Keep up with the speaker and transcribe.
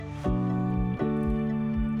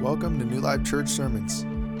Welcome to New Life Church Sermons.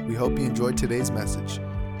 We hope you enjoyed today's message.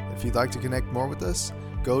 If you'd like to connect more with us,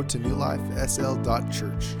 go to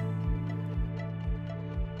newlifesl.church.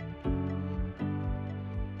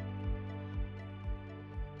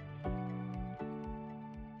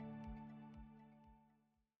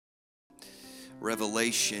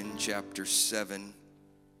 Revelation chapter 7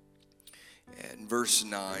 and verse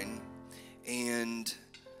 9, and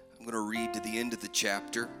I'm going to read to the end of the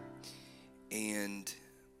chapter, and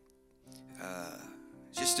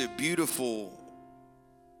just a beautiful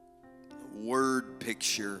word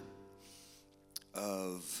picture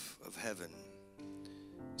of heaven.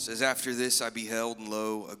 It says, "After this I beheld, and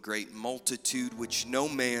lo, a great multitude which no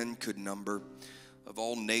man could number, of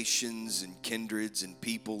all nations and kindreds and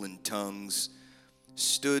people and tongues,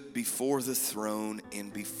 stood before the throne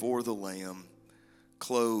and before the Lamb,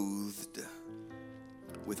 clothed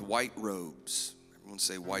with white robes." Everyone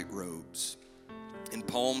say white robes. "And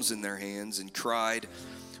palms in their hands, and cried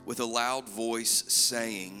with a loud voice,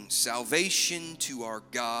 saying, Salvation to our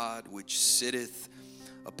God, which sitteth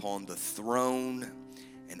upon the throne,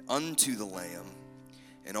 and unto the Lamb.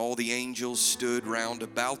 And all the angels stood round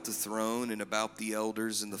about the throne, and about the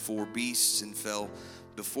elders and the four beasts, and fell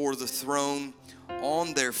before the throne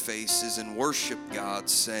on their faces, and worshiped God,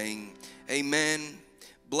 saying, Amen.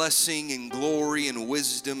 Blessing and glory and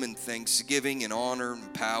wisdom and thanksgiving and honor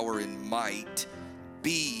and power and might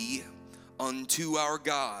be unto our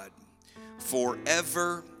God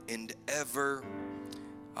forever and ever.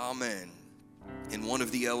 Amen. And one of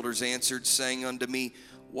the elders answered, saying unto me,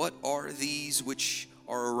 What are these which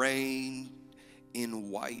are arrayed in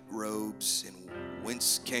white robes, and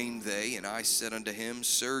whence came they? And I said unto him,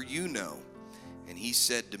 Sir, you know. And he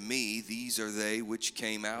said to me, These are they which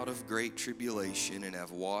came out of great tribulation, and have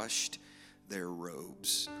washed their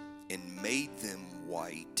robes, and made them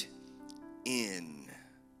white in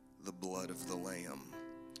the blood of the Lamb.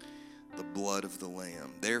 The blood of the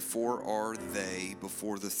Lamb. Therefore are they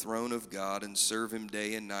before the throne of God, and serve him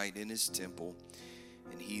day and night in his temple.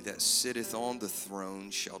 And he that sitteth on the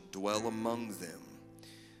throne shall dwell among them.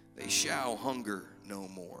 They shall hunger no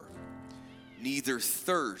more, neither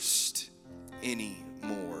thirst any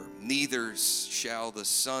more. Neither shall the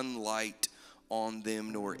sun light on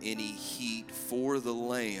them, nor any heat. For the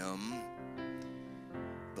Lamb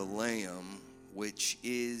which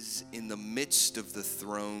is in the midst of the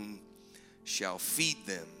throne shall feed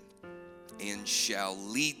them, and shall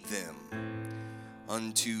lead them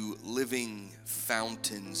unto living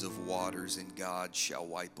fountains of waters, and God shall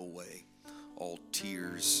wipe away all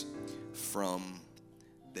tears from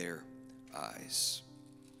their eyes."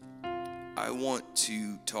 I want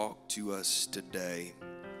to talk to us today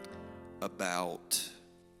about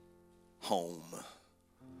home.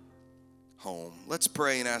 Home. Let's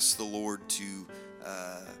pray and ask the Lord to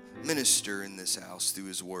minister in this house through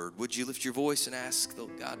his word. Would you lift your voice and ask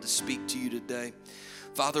God to speak to you today?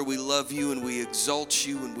 Father, we love you and we exalt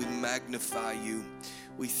you and we magnify you.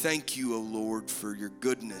 We thank you, O Lord, for your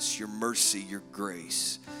goodness, your mercy, your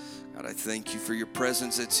grace. God, I thank you for your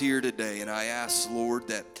presence that's here today. And I ask, Lord,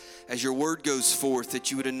 that as your word goes forth, that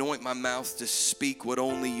you would anoint my mouth to speak what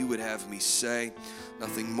only you would have me say.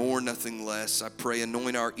 Nothing more, nothing less. I pray,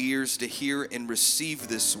 anoint our ears to hear and receive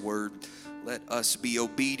this word. Let us be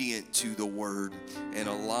obedient to the word and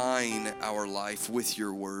align our life with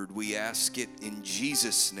your word. We ask it in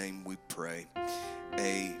Jesus' name we pray.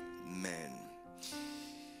 Amen.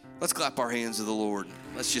 Let's clap our hands to the Lord.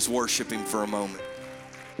 Let's just worship him for a moment.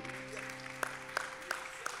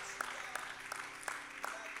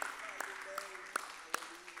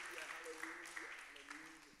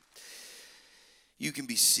 You can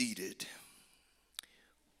be seated.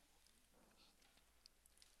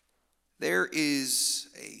 There is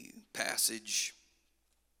a passage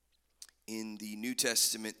in the New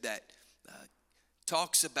Testament that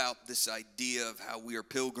talks about this idea of how we are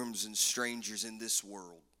pilgrims and strangers in this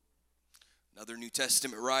world. Another New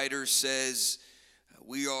Testament writer says,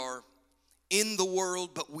 we are in the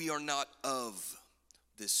world, but we are not of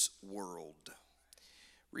this world.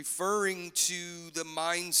 Referring to the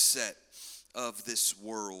mindset of this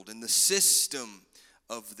world and the system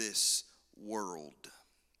of this world.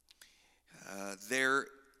 There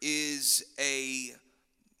is a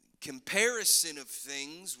comparison of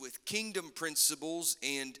things with kingdom principles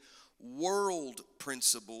and world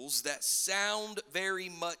principles that sound very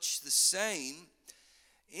much the same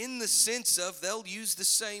in the sense of they'll use the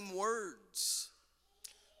same words.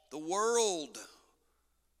 The world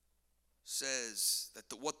says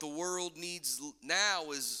that what the world needs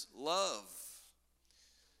now is love,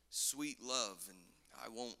 sweet love. And I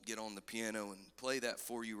won't get on the piano and play that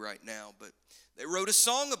for you right now, but they wrote a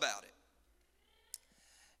song about it.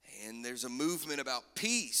 And there's a movement about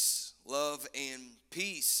peace, love and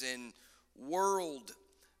peace, and world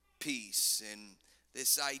peace. And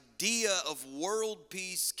this idea of world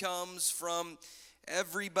peace comes from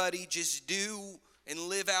everybody just do and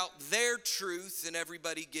live out their truth and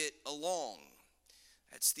everybody get along.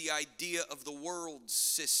 That's the idea of the world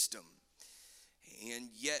system. And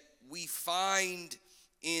yet we find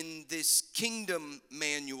in this kingdom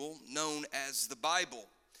manual known as the Bible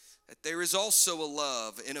that there is also a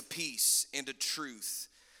love and a peace and a truth.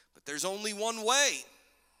 But there's only one way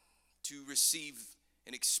to receive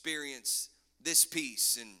and experience this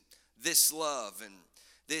peace and this love and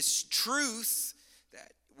this truth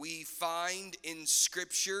that we find in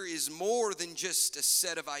Scripture is more than just a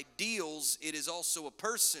set of ideals. It is also a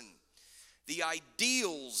person. The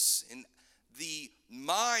ideals and the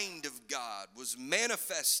mind of God was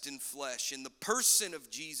manifest in flesh in the person of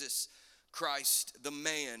Jesus Christ, the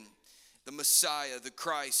man, the Messiah, the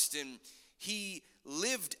Christ, and he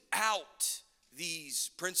lived out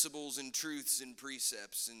these principles and truths and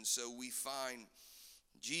precepts. And so we find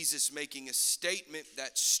Jesus making a statement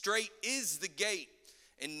that straight is the gate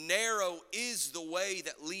and narrow is the way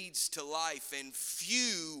that leads to life, and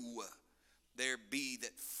few there be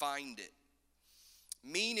that find it.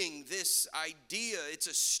 Meaning this idea, it's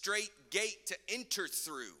a straight gate to enter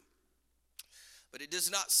through. But it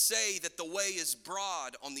does not say that the way is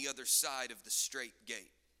broad on the other side of the straight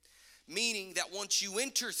gate. Meaning that once you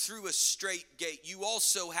enter through a straight gate, you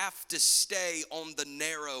also have to stay on the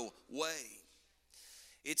narrow way.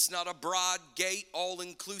 It's not a broad gate,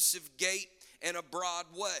 all-inclusive gate, and a broad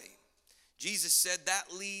way. Jesus said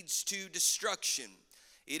that leads to destruction.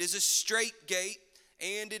 It is a straight gate,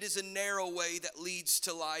 and it is a narrow way that leads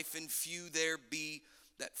to life, and few there be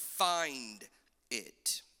that find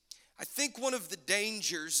it. I think one of the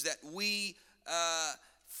dangers that we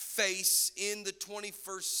face in the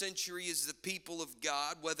 21st century as the people of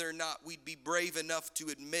God, whether or not we'd be brave enough to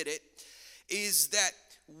admit it, is that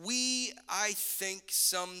we, I think,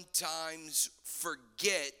 sometimes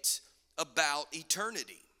forget about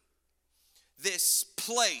eternity. This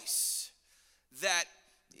place that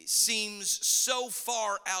seems so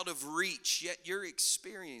far out of reach, yet you're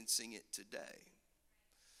experiencing it today.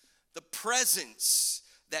 The presence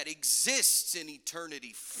that exists in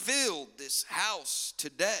eternity filled this house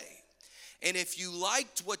today. And if you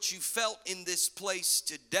liked what you felt in this place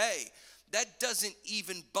today, that doesn't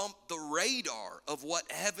even bump the radar of what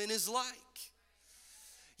heaven is like.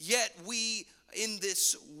 Yet we in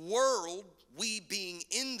this world, we being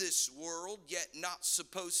in this world, yet not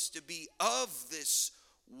supposed to be of this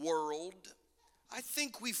world, I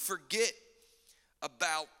think we forget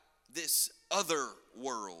about this other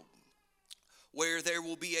world where there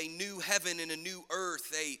will be a new heaven and a new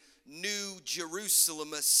earth, a new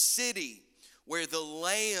Jerusalem, a city where the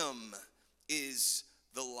Lamb is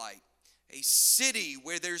the light, a city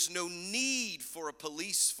where there's no need for a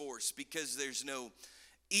police force because there's no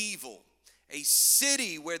evil, a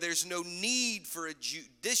city where there's no need for a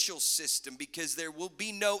judicial system because there will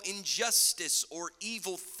be no injustice or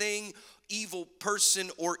evil thing, evil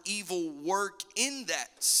person, or evil work in that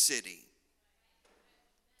city.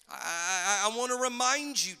 I want to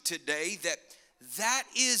remind you today that that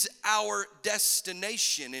is our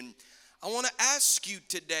destination. And I want to ask you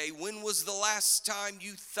today, when was the last time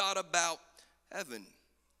you thought about heaven?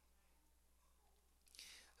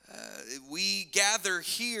 We gather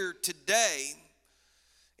here today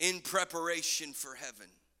in preparation for heaven.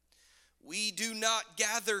 We do not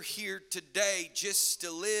gather here today just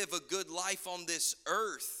to live a good life on this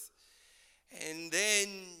earth and then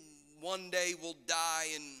one day we'll die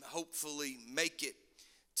and hopefully make it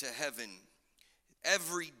to heaven.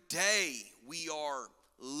 Every day we are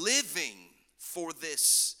living for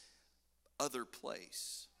this other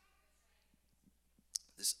place.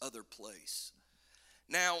 This other place.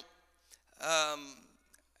 Now, I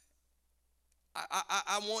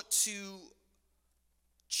want to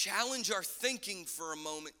challenge our thinking for a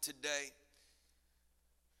moment today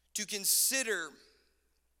to consider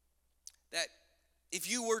that if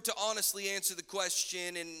you were to honestly answer the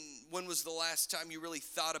question, and when was the last time you really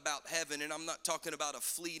thought about heaven, and I'm not talking about a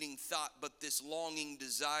fleeting thought, but this longing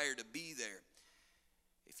desire to be there.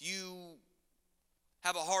 If you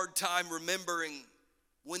have a hard time remembering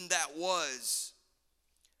when that was,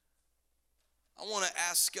 I want to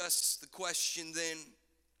ask us the question then,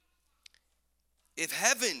 if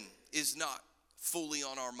heaven is not fully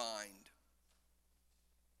on our mind,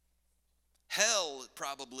 hell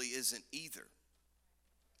probably isn't either.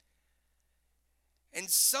 And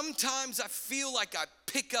sometimes I feel like I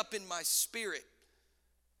pick up in my spirit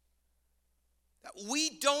that we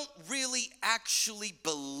don't really actually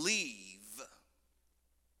believe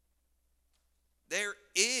there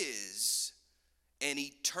is an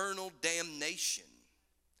eternal damnation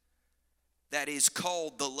that is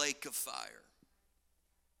called the lake of fire.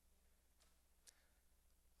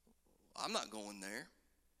 I'm not going there.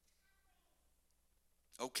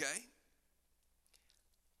 Okay.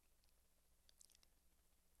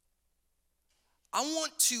 I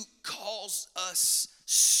want to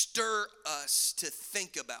stir us to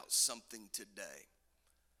think about something today.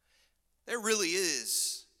 There really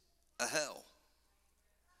is a hell.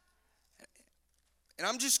 And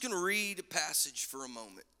I'm just going to read a passage for a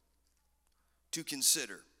moment to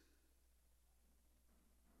consider.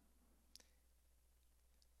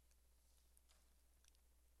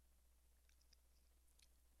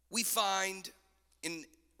 We find in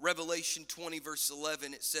Revelation 20 verse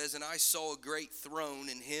 11, it says, "And I saw a great throne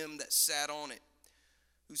and him that sat on it,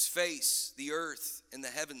 whose face the earth and the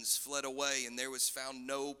heavens fled away, and there was found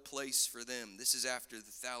no place for them." This is after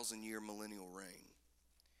the 1,000-year millennial reign.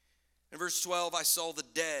 In verse 12, "I saw the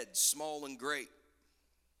dead, small and great,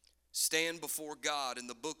 stand before God, and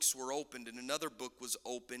the books were opened, and another book was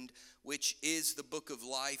opened, which is the book of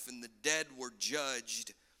life, and the dead were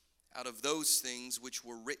judged out of those things which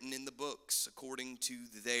were written in the books, according to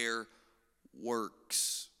their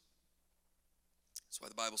works." That's why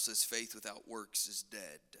the Bible says faith without works is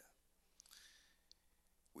dead.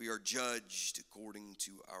 We are judged according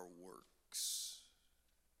to our works.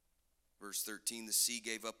 Verse 13, "The sea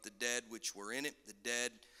gave up the dead which were in it, the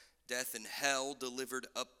dead, death and hell delivered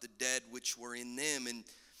up the dead which were in them, and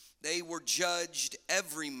they were judged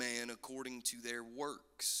every man according to their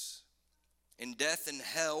works. And death and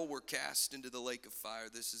hell were cast into the lake of fire.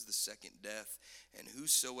 This is the second death. And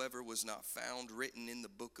whosoever was not found written in the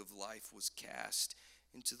book of life was cast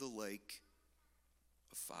into the lake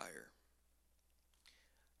of fire."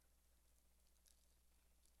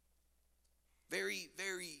 Very,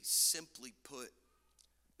 very simply put,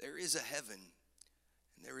 there is a heaven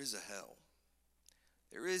and there is a hell.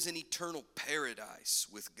 There is an eternal paradise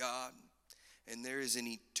with God, and there is an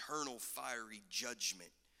eternal fiery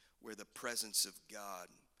judgment where the presence of God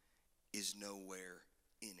is nowhere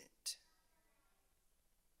in it.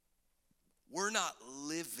 We're not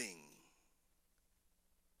living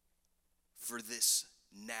for this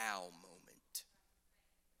now moment.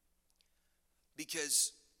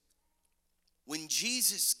 Because when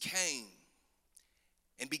Jesus came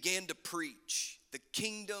and began to preach, "The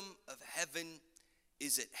kingdom of heaven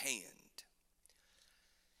is at hand,"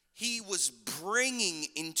 he was bringing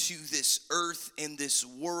into this earth and this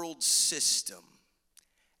world system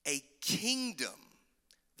a kingdom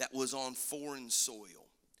that was on foreign soil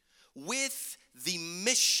with the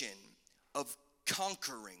mission of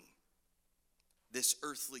conquering this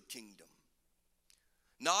earthly kingdom.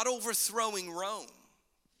 Not overthrowing Rome,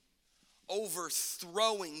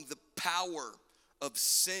 overthrowing the power of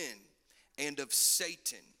sin and of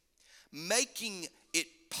Satan, making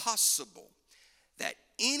it possible that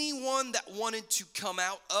anyone that wanted to come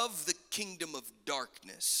out of the kingdom of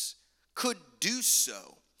darkness could do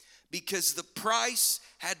so, because the price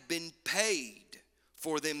had been paid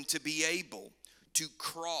for them to be able to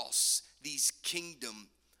cross these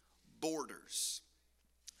kingdom borders.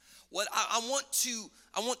 What I want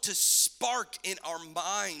to spark in our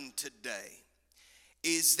mind today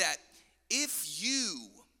is that if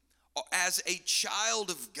you, as a child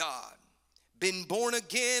of God, been born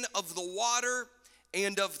again of the water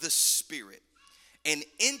and of the Spirit, and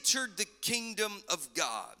entered the kingdom of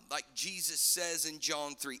God, like Jesus says in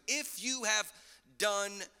John 3, if you have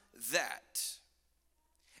done that,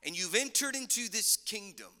 and you've entered into this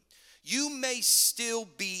kingdom, you may still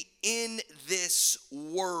be in this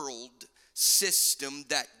world system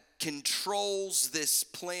that controls this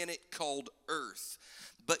planet called Earth,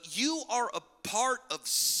 but you are a part of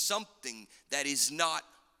something that is not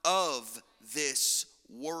of this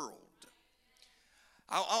world.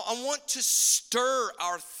 I want to stir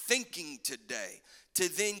our thinking today to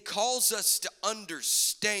then cause us to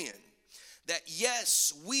understand that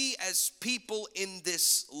yes, we as people in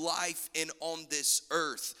this life and on this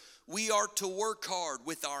earth, we are to work hard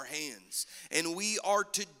with our hands, and we are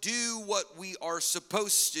to do what we are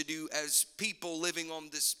supposed to do as people living on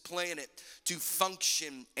this planet to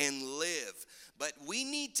function and live. But we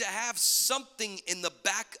need to have something in the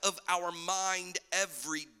back of our mind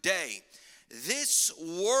every day. This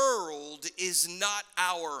world is not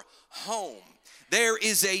our home. There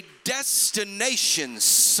is a destination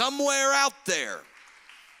somewhere out there.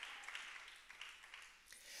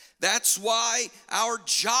 That's why our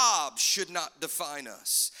job should not define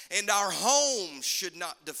us, and our home should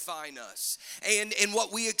not define us, and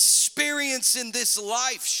what we experience in this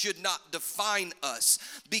life should not define us.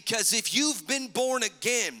 Because if you've been born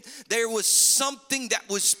again, there was something that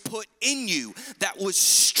was put in you that was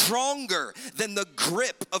stronger than the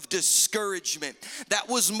grip of discouragement, that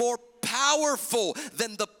was more powerful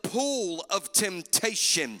than the pull of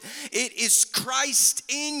temptation. It is Christ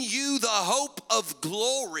in you, the hope of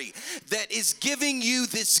glory, that is giving you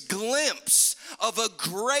this glimpse of a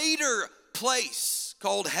greater place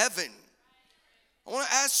called heaven. I want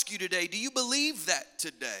to ask you today, do you believe that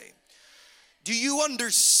today? Do you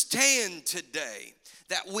understand today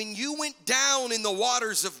that when you went down in the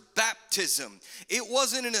waters of baptism, it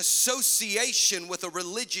wasn't an association with a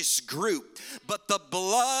religious group, but the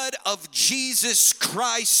blood of Jesus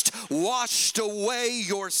Christ washed away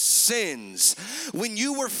your sins? When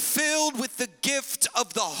you were filled with the gift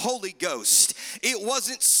of the Holy Ghost, it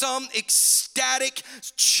wasn't some ecstatic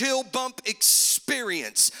chill bump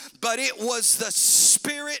experience, but it was the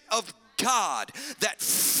Spirit of God that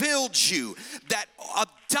filled you, that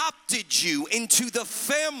adopted you into the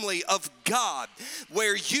family of God,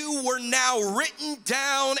 where you were now written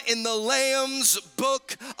down in the Lamb's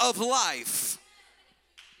book of life.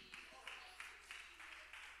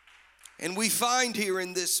 And we find here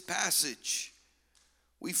in this passage,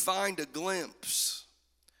 we find a glimpse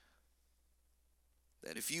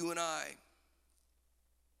that if you and I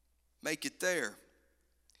make it there,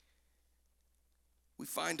 we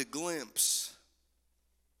find a glimpse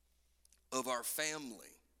of our family.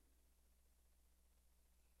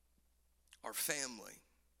 Our family.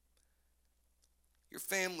 Your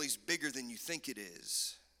family's bigger than you think it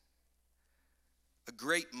is. A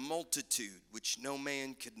great multitude which no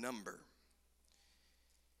man could number.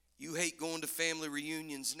 You hate going to family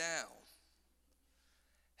reunions now.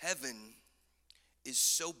 Heaven is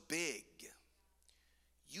so big,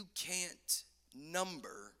 you can't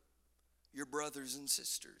number your brothers and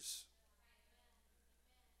sisters.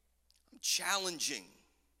 I'm challenging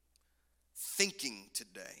thinking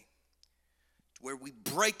today to where we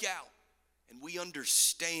break out and we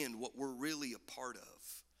understand what we're really a part of.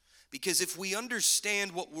 Because if we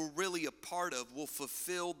understand what we're really a part of, we'll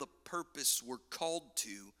fulfill the purpose we're called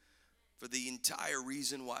to for the entire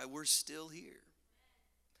reason why we're still here.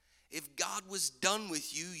 If God was done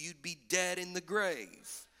with you, you'd be dead in the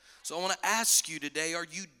grave. So I want to ask you today, are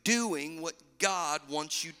you doing what God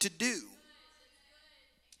wants you to do?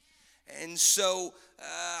 And so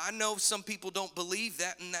I know some people don't believe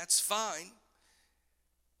that, and that's fine.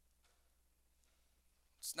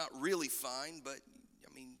 It's not really fine, but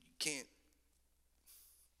I mean, you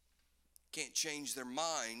can't change their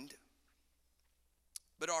mind.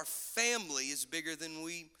 But our family is bigger than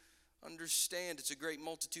we understand. It's a great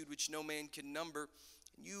multitude which no man can number.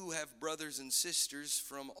 You have brothers and sisters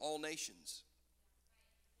from all nations.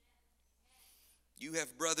 You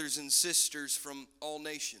have brothers and sisters from all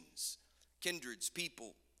nations, kindreds,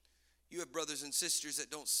 people. You have brothers and sisters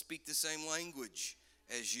that don't speak the same language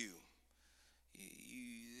as you.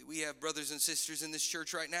 We have brothers and sisters in this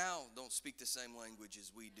church right now don't speak the same language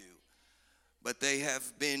as we do. But they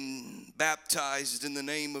have been baptized in the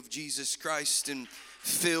name of Jesus Christ and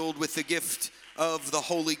filled with the gift of the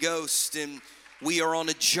Holy Ghost. And we are on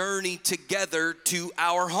a journey together to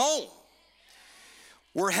our home.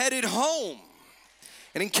 We're headed home.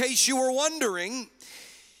 And in case you were wondering,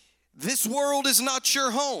 this world is not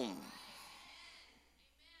your home.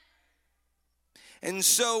 And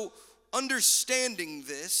so, understanding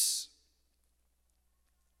this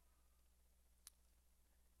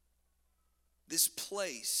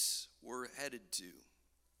place we're headed to.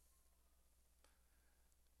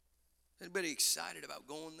 Anybody excited about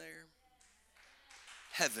going there?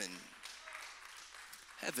 Heaven.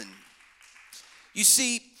 Heaven. You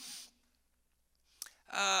see,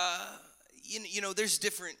 you know, there's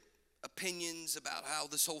different opinions about how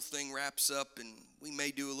this whole thing wraps up, and we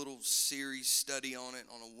may do a little series study on it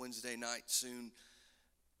on a Wednesday night soon.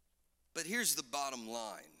 But here's the bottom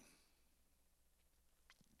line.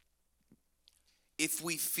 If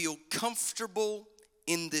we feel comfortable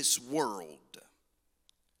in this world,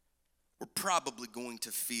 we're probably going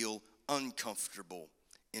to feel uncomfortable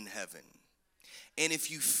in heaven. And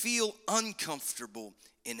if you feel uncomfortable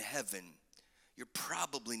in heaven, you're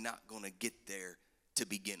probably not going to get there to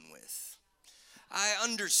begin with. I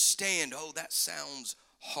understand, that sounds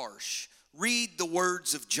harsh. Read the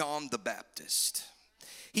words of John the Baptist.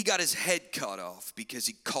 He got his head cut off because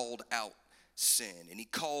he called out sin. And he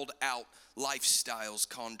called out lifestyles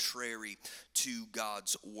contrary to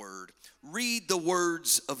God's word. Read the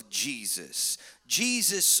words of Jesus.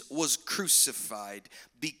 Jesus was crucified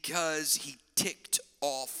because he ticked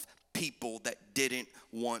off people that didn't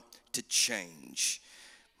want to change.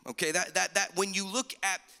 Okay, that when you look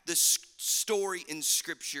at the story in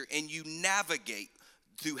Scripture and you navigate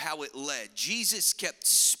through how it led, Jesus kept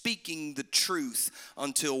speaking the truth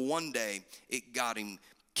until one day it got him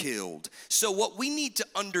killed. So what we need to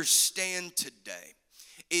understand today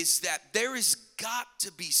is that there has got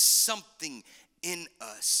to be something in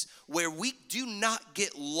us where we do not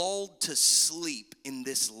get lulled to sleep in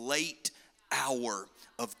this late hour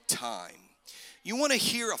of time. You want to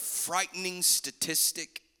hear a frightening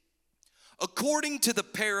statistic? According to the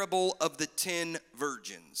parable of the 10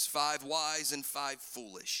 virgins, 5 wise and 5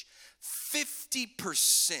 foolish,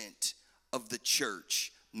 50% of the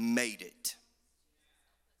church made it.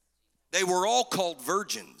 They were all called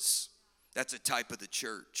virgins. That's a type of the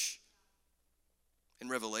church. In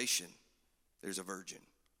Revelation, there's a virgin,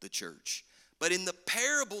 the church. But in the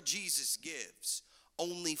parable Jesus gives,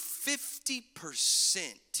 only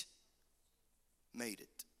 50% made it.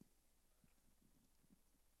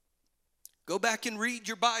 Go back and read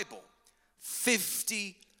your Bible.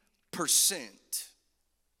 50%.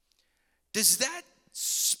 Does that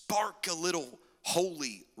spark a little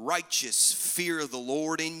holy, righteous fear of the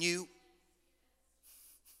Lord in you?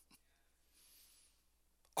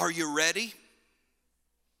 Are you ready?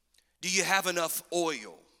 Do you have enough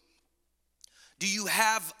oil? Do you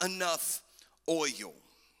have enough oil?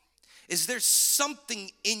 Is there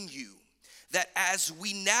something in you that as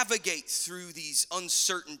we navigate through these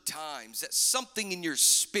uncertain times, that something in your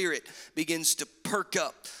spirit begins to perk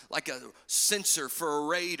up like a sensor for a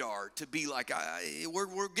radar to be like,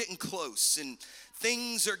 we're getting close and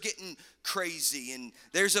things are getting crazy and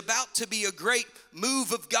there's about to be a great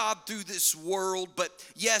move of God through this world, but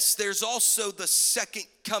yes, there's also the second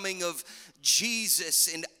coming of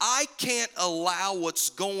Jesus, and I can't allow what's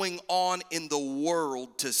going on in the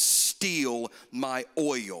world to steal my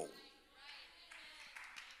oil.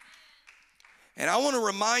 And I want to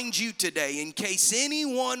remind you today, in case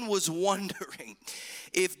anyone was wondering,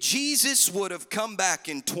 if Jesus would have come back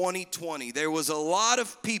in 2020, there was a lot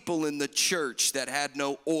of people in the church that had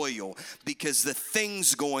no oil because the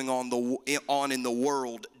things going on in the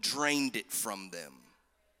world drained it from them.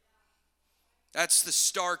 That's the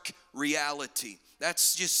stark reality.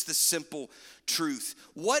 That's just the simple truth.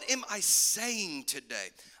 What am I saying today?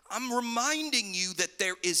 I'm reminding you that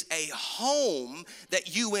there is a home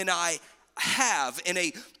that you and I have and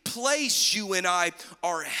a place you and I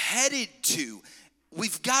are headed to.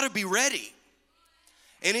 We've got to be ready.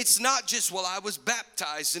 And it's not just, well, I was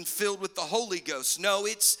baptized and filled with the Holy Ghost. No,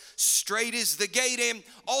 it's straight is the gate and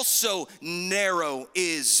also narrow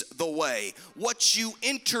is the way. What you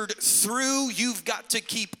entered through, you've got to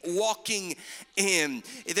keep walking in.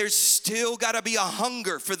 There's still got to be a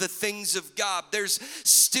hunger for the things of God. There's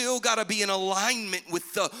still got to be an alignment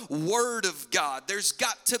with the Word of God. There's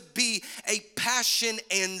got to be a passion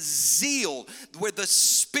and zeal where the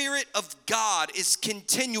Spirit of God is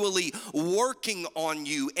continually working on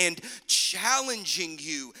you and challenging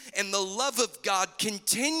you, and the love of God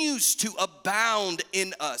continues to abound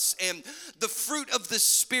in us, and the fruit of the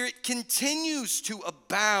Spirit continues to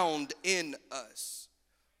abound in us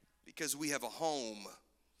because we have a home,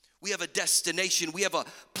 we have a destination, we have a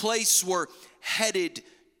place we're headed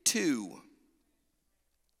to.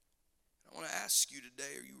 I want to ask you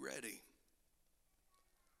today, are you ready?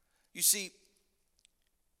 You see,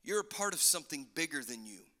 you're a part of something bigger than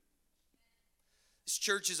you. This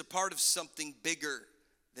church is a part of something bigger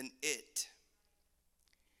than it.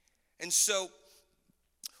 And so,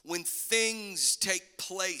 when things take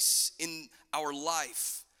place in our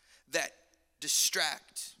life that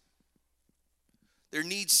distract, there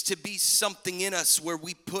needs to be something in us where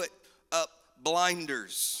we put up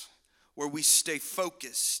blinders, where we stay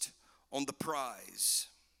focused on the prize,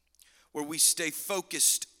 where we stay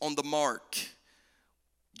focused on the mark,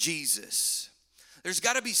 Jesus. There's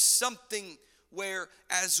got to be something where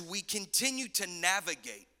as we continue to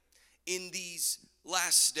navigate in these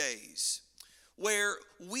last days, where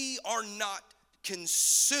we are not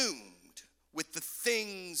consumed with the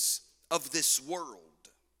things of this world.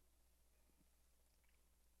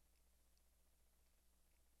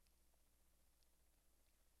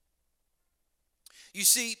 You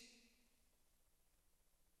see,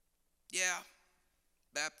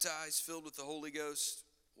 baptized, filled with the Holy Ghost,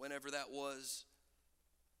 whenever that was.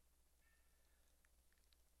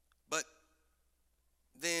 But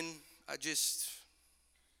then I just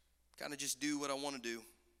do what I want to do.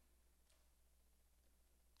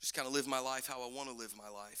 Just kind of live my life how I want to live my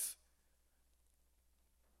life.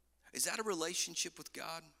 Is that a relationship with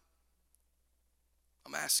God?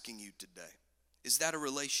 I'm asking you today. Is that a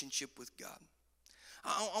relationship with God?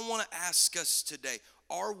 I want to ask us today,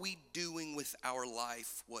 are we doing with our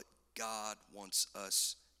life what God wants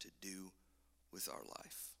us to do with our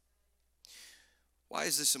life? Why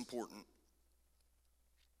is this important?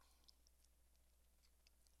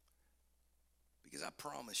 Because I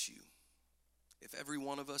promise you, if every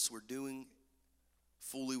one of us were doing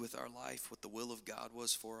fully with our life what the will of God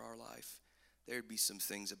was for our life, there'd be some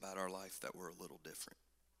things about our life that were a little different.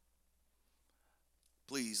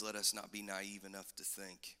 Please let us not be naive enough to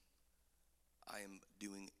think I am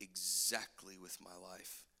doing exactly with my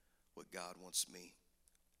life what God wants me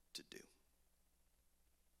to do.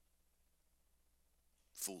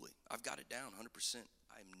 Fully. I've got it down 100%.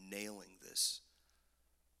 I'm nailing this.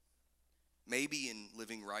 Maybe in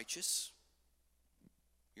living righteous,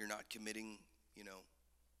 you're not committing,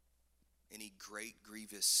 any great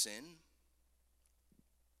grievous sin,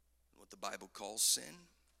 what the Bible calls sin.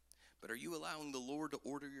 But are you allowing the Lord to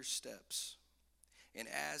order your steps? And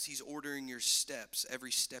as he's ordering your steps,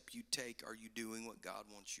 every step you take, are you doing what God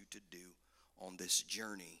wants you to do on this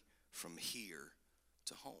journey from here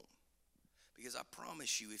to home? Because I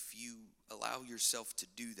promise you, if you allow yourself to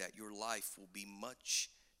do that, your life will be much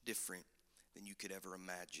different than you could ever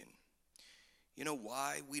imagine. You know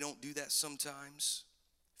why we don't do that sometimes?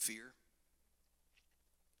 Fear.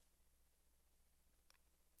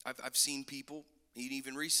 I've seen people,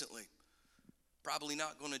 even recently, probably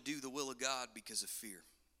not going to do the will of God because of fear.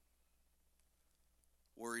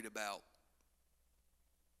 Worried about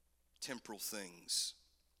temporal things,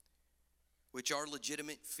 which are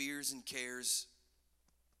legitimate fears and cares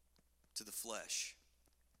to the flesh.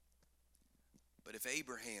 But if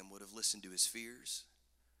Abraham would have listened to his fears,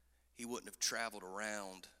 he wouldn't have traveled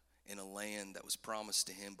around in a land that was promised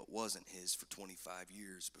to him but wasn't his for 25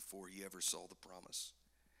 years before he ever saw the promise.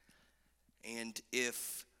 And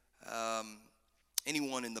if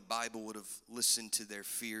anyone in the Bible would have listened to their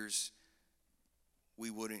fears, we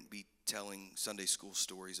wouldn't be telling Sunday school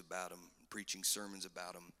stories about them, preaching sermons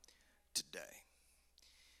about them today.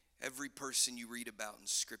 Every person you read about in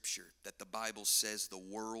Scripture that the Bible says the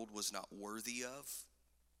world was not worthy of,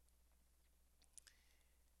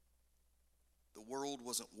 the world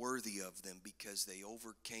wasn't worthy of them because they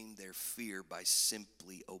overcame their fear by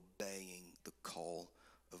simply obeying the call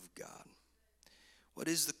of God. What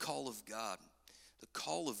is the call of God? The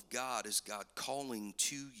call of God is God calling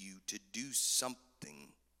to you to do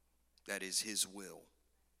something that is his will.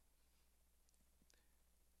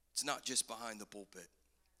 It's not just behind the pulpit.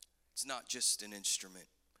 It's not just an instrument.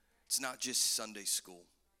 It's not just Sunday school.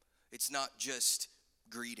 It's not just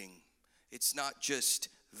greeting. It's not just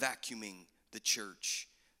vacuuming the church.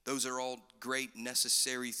 Those are all great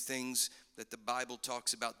necessary things that the Bible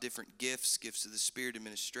talks about, different gifts of the Spirit,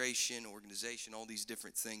 administration, organization, all these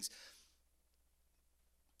different things.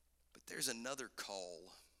 But there's another call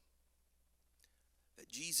that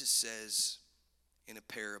Jesus says in a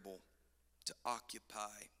parable, to occupy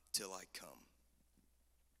till I come.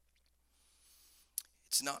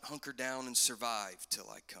 It's not hunker down and survive till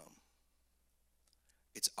I come.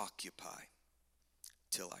 It's occupy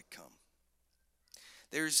till I come.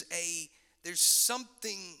 There's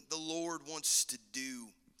something the Lord wants to do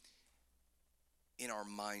in our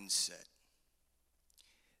mindset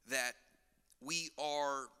that we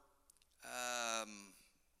are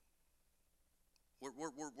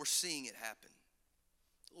we're seeing it happen.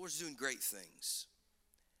 The Lord's doing great things.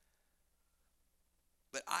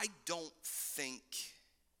 But I don't think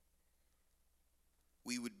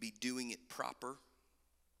we would be doing it proper,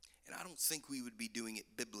 and I don't think we would be doing it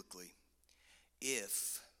biblically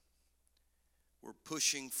if we're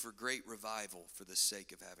pushing for great revival for the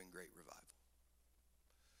sake of having great revival.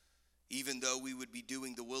 Even though we would be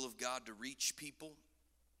doing the will of God to reach people,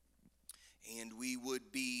 and we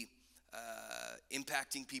would be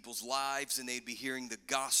impacting people's lives, and they'd be hearing the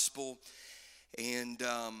gospel, and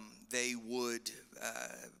they would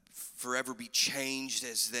forever be changed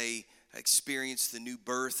as they experience the new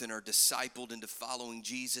birth and are discipled into following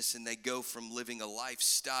Jesus, and they go from living a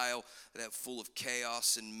lifestyle that full of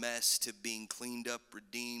chaos and mess to being cleaned up,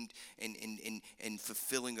 redeemed, and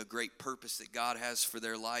fulfilling a great purpose that God has for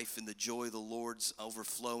their life, and the joy of the Lord's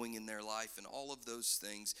overflowing in their life, and all of those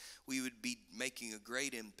things. We would be making a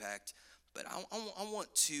great impact. But I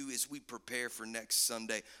want to, as we prepare for next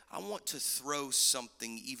Sunday, I want to throw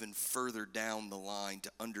something even further down the line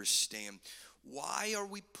to understand, why are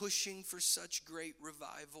we pushing for such great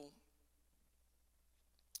revival?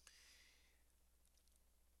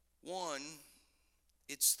 One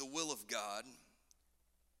it's the will of God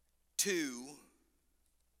to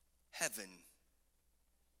heaven.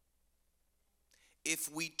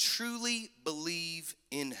 If we truly believe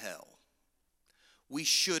in hell, we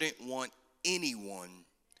shouldn't want anyone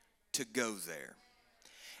to go there.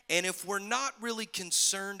 And if we're not really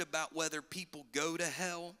concerned about whether people go to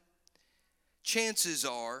hell, chances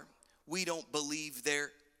are we don't believe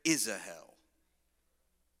there is a hell.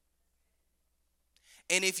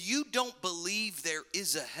 And if you don't believe there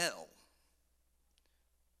is a hell,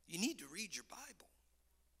 you need to read your Bible.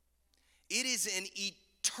 It is an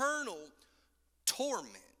eternal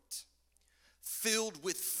torment filled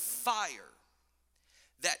with fire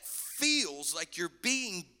that feels like you're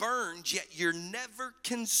being burned, yet you're never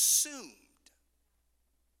consumed.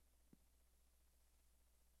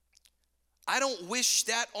 I don't wish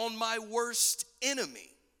that on my worst enemy.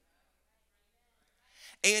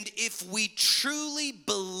 And if we truly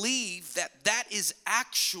believe that that is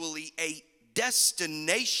actually a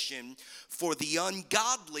destination for the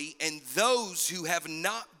ungodly and those who have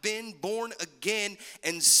not been born again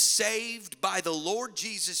and saved by the Lord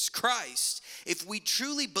Jesus Christ, if we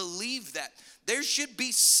truly believe that, there should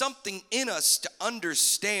be something in us to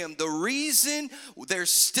understand. The reason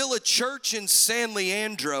there's still a church in San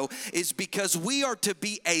Leandro is because we are to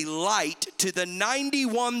be a light to the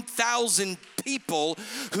 91,000 people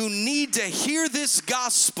who need to hear this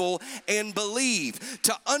gospel and believe.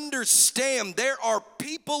 To understand, there are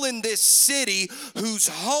people in this city whose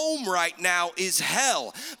home right now is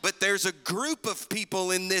hell, but there's a group of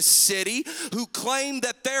people in this city who claim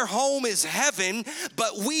that their home is heaven,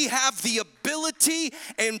 but we have the ability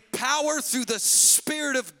and power through the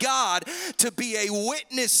Spirit of God to be a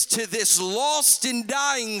witness to this lost and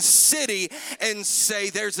dying city and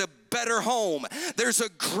say there's a better home, there's a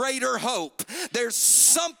greater hope, there's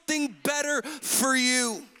something better for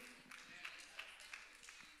you.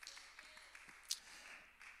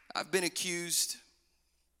 I've been accused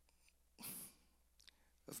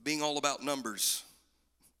of being all about numbers.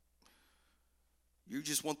 You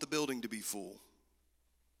just want the building to be full.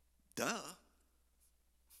 Duh.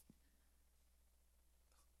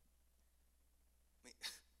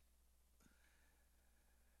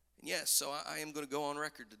 Yes, so I am going to go on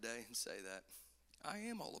record today and say that I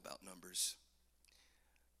am all about numbers.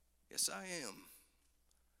 Yes, I am.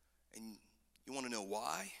 And you want to know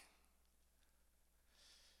why?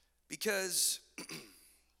 Because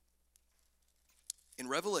in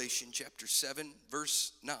Revelation chapter 7,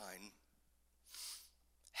 verse 9,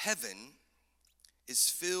 heaven is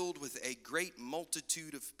filled with a great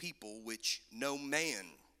multitude of people which no man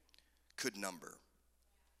could number.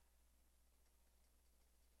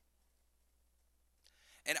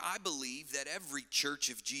 And I believe that every church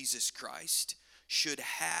of Jesus Christ should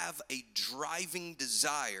have a driving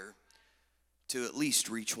desire to at least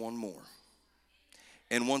reach one more.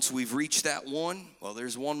 And once we've reached that one, well,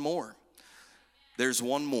 there's one more. There's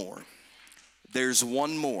one more. There's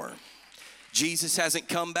one more. Jesus hasn't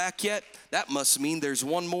come back yet. That must mean there's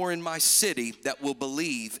one more in my city that will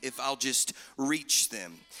believe if I'll just reach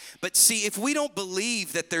them. But see, if we don't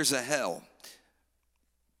believe that there's a hell,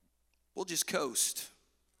 we'll just coast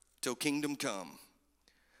till kingdom come.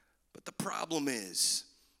 But the problem is,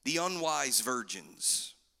 the unwise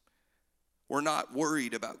virgins were not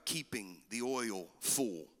worried about keeping the oil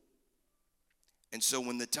full. And so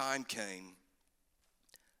when the time came,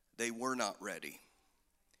 they were not ready.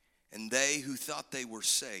 And they who thought they were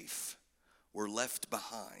safe were left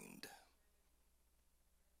behind.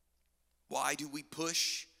 Why do we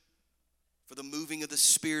push for the moving of the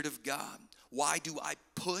Spirit of God? Why do I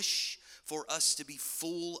push for us to be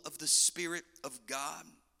full of the Spirit of God?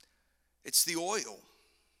 It's the oil.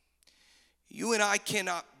 You and I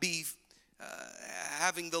cannot be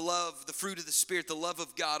having the love, the fruit of the Spirit, the love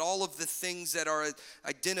of God, all of the things that are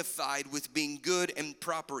identified with being good and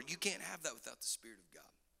proper. You can't have that without the Spirit of God.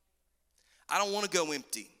 I don't want to go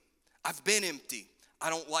empty. I've been empty. I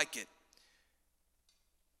don't like it.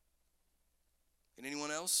 Can anyone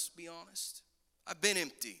else be honest? I've been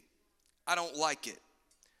empty. I don't like it.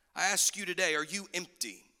 I ask you today, are you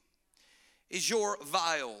empty? Is your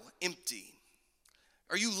vial empty?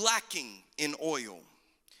 Are you lacking in oil?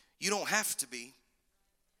 You don't have to be.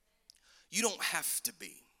 You don't have to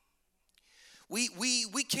be.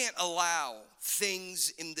 We can't allow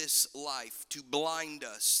things in this life to blind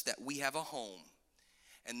us that we have a home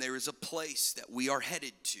and there is a place that we are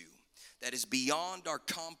headed to that is beyond our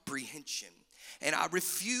comprehension. And I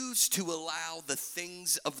refuse to allow the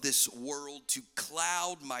things of this world to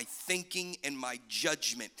cloud my thinking and my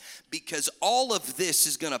judgment, because all of this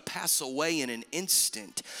is going to pass away in an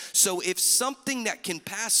instant. So if something that can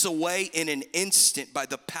pass away in an instant by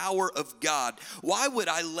the power of God, why would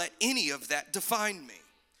I let any of that define me?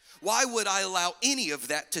 Why would I allow any of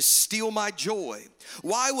that to steal my joy?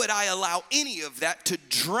 Why would I allow any of that to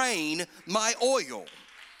drain my oil?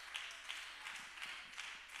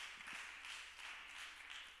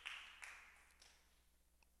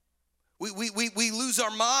 We lose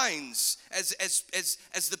our minds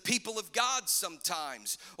as the people of God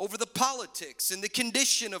sometimes over the politics and the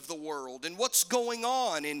condition of the world and what's going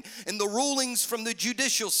on and the rulings from the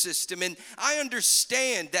judicial system. And I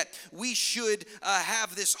understand that we should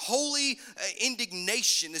have this holy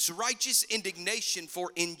indignation, this righteous indignation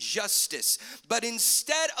for injustice. But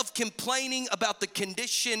instead of complaining about the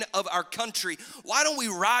condition of our country, why don't we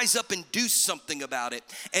rise up and do something about it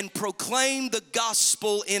and proclaim the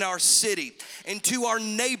gospel in our city and to our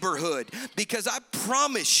neighborhood? Because I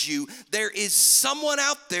promise you, there is someone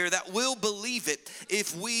out there that will believe it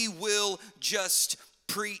if we will just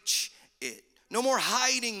preach it. No more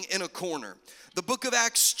hiding in a corner. The book of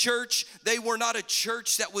Acts church, they were not a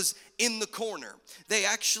church that was in the corner. They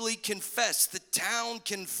actually confessed. The town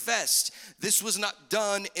confessed. This was not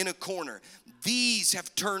done in a corner. These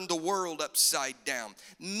have turned the world upside down,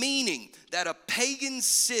 meaning that a pagan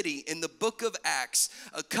city in the book of Acts,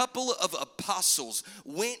 a couple of apostles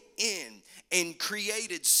went in and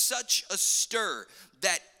created such a stir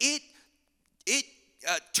that it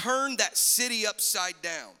turned that city upside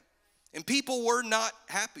down. And people were not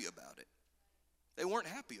happy about it. They weren't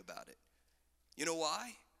happy about it. You know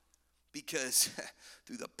why? Because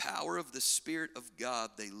through the power of the Spirit of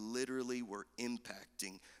God, they literally were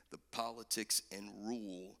impacting the politics and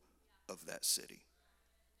rule of that city.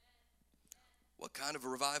 What kind of a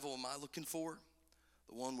revival am I looking for?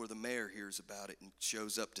 The one where the mayor hears about it and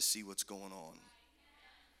shows up to see what's going on.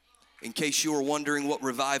 In case you were wondering what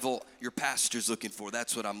revival your pastor's looking for,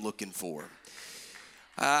 that's what I'm looking for.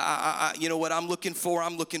 You know what I'm looking for?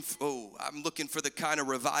 I'm looking for the kind of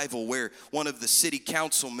revival where one of the city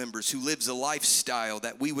council members who lives a lifestyle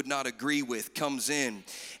that we would not agree with comes in,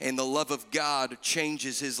 and the love of God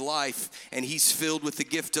changes his life, and he's filled with the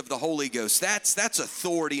gift of the Holy Ghost. That's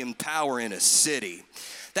authority and power in a city.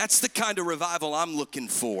 That's the kind of revival I'm looking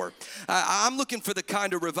for. I'm looking for the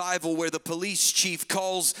kind of revival where the police chief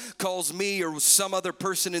calls me or some other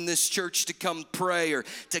person in this church to come pray or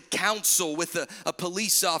to counsel with a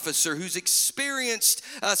police officer who's experienced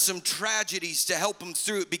some tragedies, to help them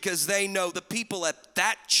through it, because they know the people at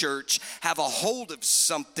that church have a hold of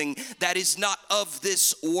something that is not of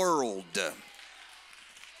this world.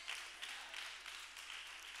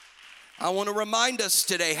 I want to remind us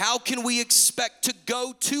today, how can we expect to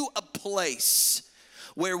go to a place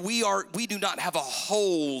where we do not have a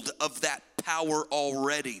hold of that power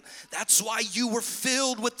already? That's why you were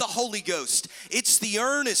filled with the Holy Ghost. It's the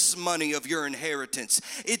earnest money of your inheritance.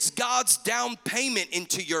 It's God's down payment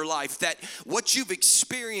into your life, that what you've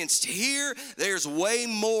experienced here, there's way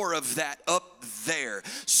more of that up there.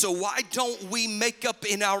 So why don't we make up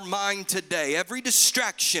in our mind today, every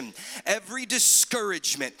distraction, every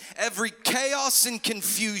discouragement, every chaos and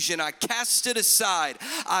confusion, I cast it aside.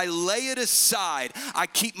 I lay it aside. I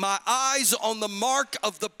keep my eyes on the mark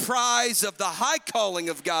of the prize of the high calling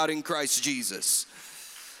of God in Christ Jesus.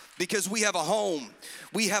 Because we have a home.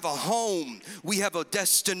 We have a home. We have a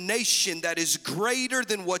destination that is greater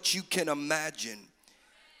than what you can imagine.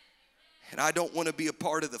 And I don't want to be a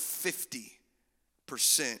part of the 50%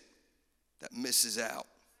 that misses out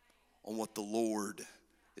on what the Lord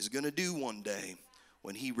is going to do one day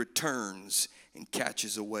when he returns and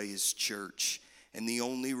catches away his church. And the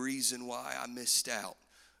only reason why I missed out,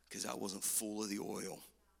 because I wasn't full of the oil.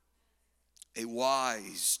 A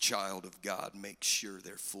wise child of God makes sure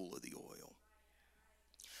they're full of the oil.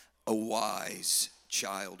 A wise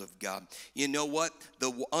child of God. You know what?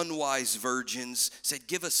 The unwise virgins said,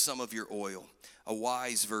 give us some of your oil. A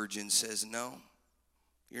wise virgin says, no,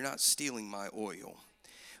 you're not stealing my oil.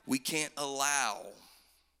 We can't allow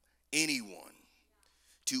anyone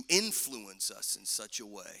to influence us in such a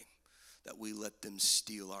way that we let them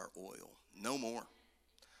steal our oil. No more.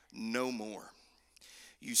 No more.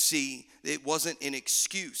 You see, it wasn't an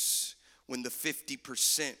excuse when the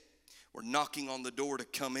 50% were knocking on the door to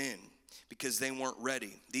come in because they weren't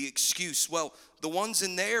ready. The excuse, well, the ones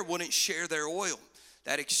in there wouldn't share their oil.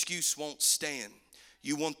 That excuse won't stand.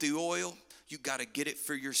 You want the oil? You got to get it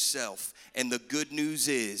for yourself. And the good news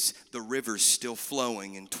is the river's still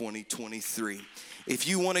flowing in 2023. If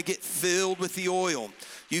you want to get filled with the oil,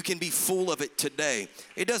 You can be full of it today.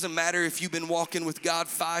 It doesn't matter if you've been walking with God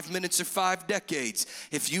 5 minutes or 5 decades.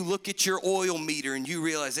 If you look at your oil meter and you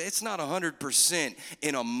realize it's not 100%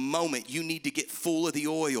 in a moment, you need to get full of the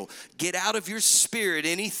oil. Get out of your spirit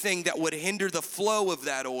anything that would hinder the flow of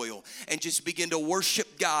that oil and just begin to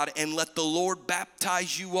worship God and let the Lord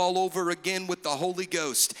baptize you all over again with the Holy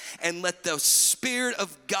Ghost, and let the Spirit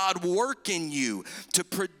of God work in you to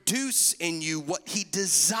produce in you what He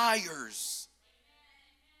desires.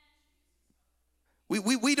 We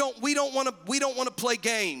don't want to play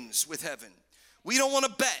games with heaven. We don't want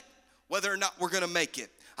to bet whether or not we're going to make it.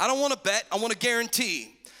 I don't want to bet. I want to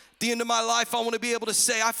guarantee. At the end of my life, I want to be able to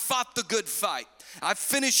say, I fought the good fight. I've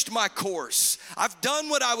finished my course. I've done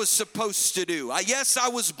what I was supposed to do. Yes, I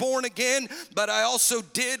was born again, but I also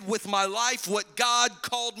did with my life what God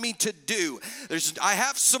called me to do. I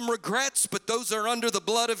have some regrets, but those are under the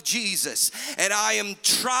blood of Jesus. And I am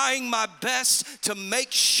trying my best to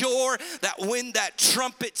make sure that when that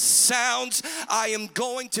trumpet sounds, I am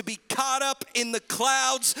going to be caught up in the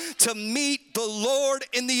clouds to meet the Lord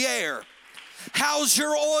in the air. How's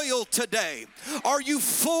your oil today? Are you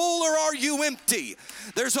full or are you empty?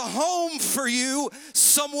 There's a home for you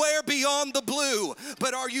somewhere beyond the blue,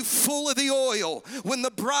 but are you full of the oil? When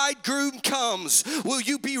the bridegroom comes, will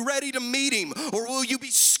you be ready to meet him, or will you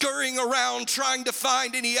be scurrying around trying to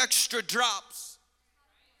find any extra drops?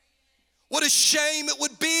 What a shame it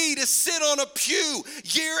would be to sit on a pew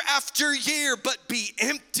year after year but be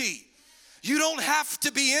empty. You don't have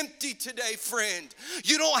to be empty today, friend.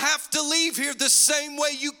 You don't have to leave here the same way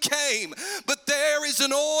you came. But there is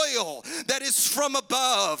an oil that is from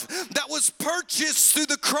above, that was purchased through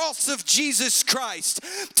the cross of Jesus Christ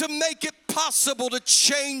to make it possible to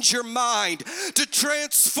change your mind, to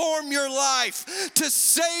transform your life, to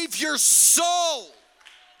save your soul.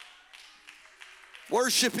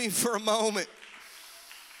 Worship Him for a moment.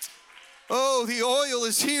 Oh, the oil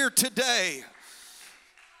is here today.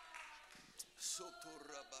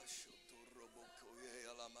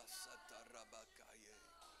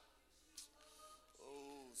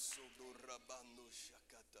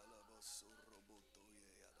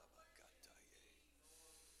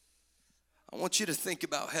 I want you to think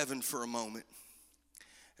about heaven for a moment.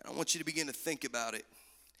 And I want you to begin to think about it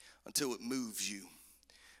until it moves you.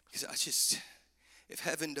 Because if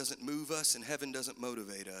heaven doesn't move us and heaven doesn't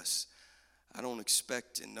motivate us, I don't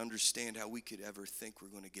expect and understand how we could ever think we're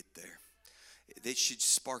going to get there. It should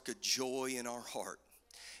spark a joy in our heart.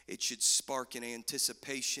 It should spark an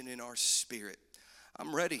anticipation in our spirit.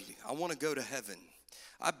 I'm ready. I want to go to heaven.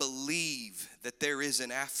 I believe that there is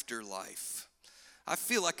an afterlife. I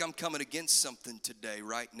feel like I'm coming against something today,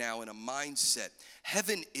 right now, in a mindset.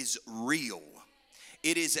 Heaven is real.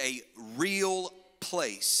 It is a real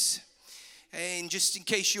place. And just in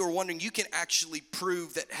case you were wondering, you can actually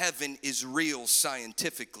prove that heaven is real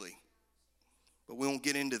scientifically. But we won't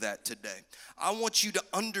get into that today. I want you to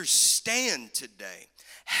understand today,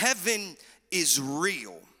 heaven is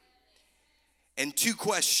real. And 2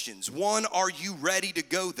 questions. 1, are you ready to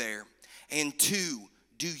go there? And 2,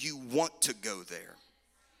 do you want to go there?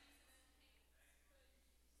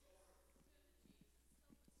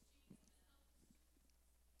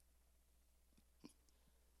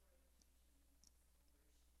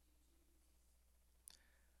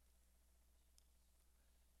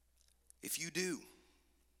 If you do,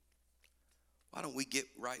 why don't we get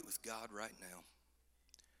right with God right now?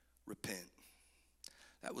 Repent.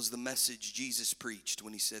 That was the message Jesus preached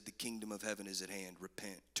when He said the kingdom of heaven is at hand.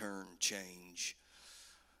 Repent, turn, change.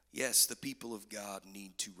 Yes, the people of God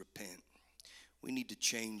need to repent. We need to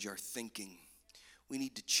change our thinking. We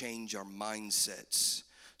need to change our mindsets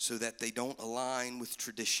so that they don't align with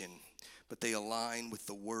tradition, but they align with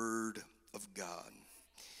the Word of God.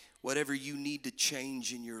 Whatever you need to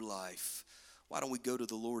change in your life, why don't we go to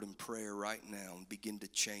the Lord in prayer right now and begin to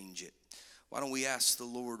change it? Why don't we ask the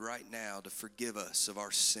Lord right now to forgive us of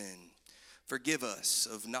our sin? Forgive us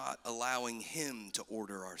of not allowing Him to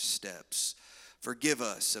order our steps. Forgive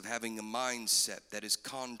us of having a mindset that is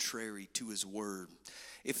contrary to His word.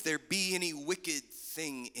 If there be any wicked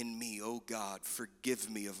thing in me, O God,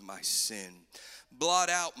 forgive me of my sin. Blot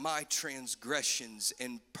out my transgressions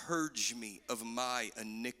and purge me of my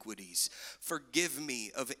iniquities. Forgive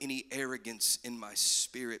me of any arrogance in my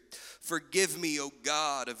spirit. Forgive me, O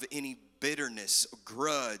God, of any bitterness,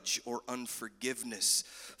 grudge, or unforgiveness.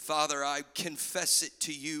 Father, I confess it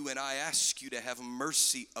to you and I ask you to have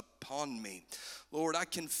mercy upon me. Lord, I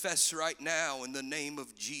confess right now in the name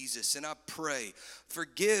of Jesus, and I pray,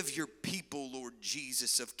 forgive your people, Lord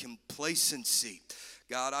Jesus, of complacency.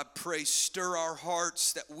 God, I pray, stir our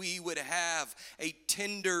hearts that we would have a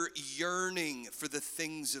tender yearning for the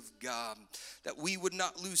things of God, that we would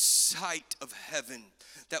not lose sight of heaven,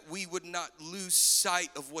 that we would not lose sight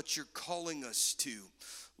of what you're calling us to.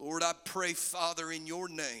 Lord, I pray, Father, in your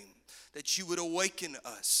name, that you would awaken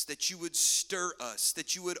us, that you would stir us,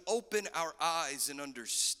 that you would open our eyes and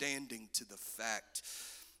understanding to the fact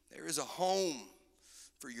there is a home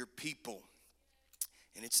for your people,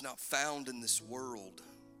 and it's not found in this world.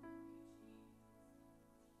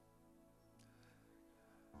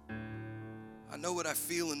 I know what I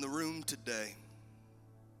feel in the room today,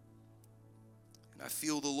 and I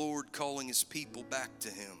feel the Lord calling his people back to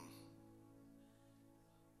him.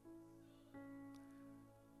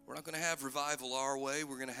 We're not going to have revival our way.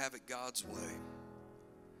 We're going to have it God's way.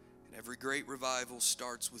 And every great revival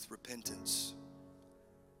starts with repentance.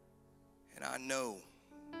 And I know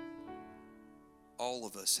all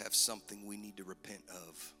of us have something we need to repent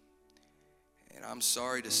of. And I'm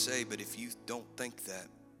sorry to say, but if you don't think that,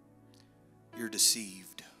 you're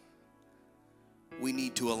deceived. We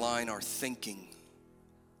need to align our thinking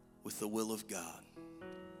with the will of God.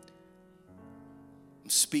 I'm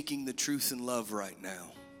speaking the truth in love right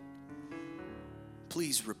now.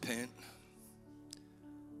 Please repent.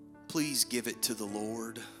 Please give it to the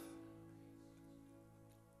Lord.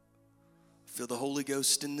 Feel the Holy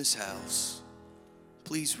Ghost in this house.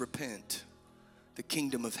 Please repent. The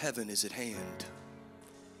kingdom of heaven is at hand.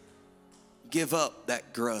 Give up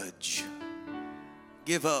that grudge.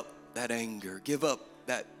 Give up that anger. Give up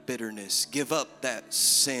that bitterness. Give up that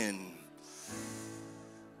sin.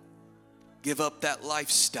 Give up that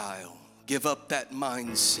lifestyle. Give up that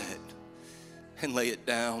mindset. And lay it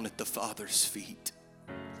down at the Father's feet.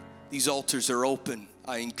 These altars are open.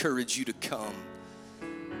 I encourage you to come.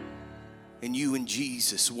 And you and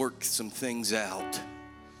Jesus work some things out.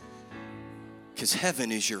 Because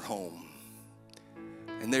heaven is your home.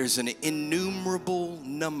 And there's an innumerable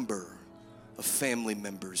number of family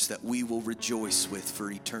members that we will rejoice with for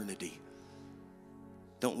eternity.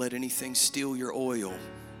 Don't let anything steal your oil.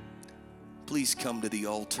 Please come to the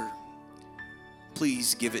altar.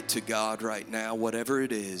 Please give it to God right now, whatever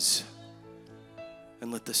it is,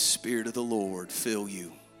 and let the Spirit of the Lord fill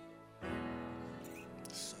you.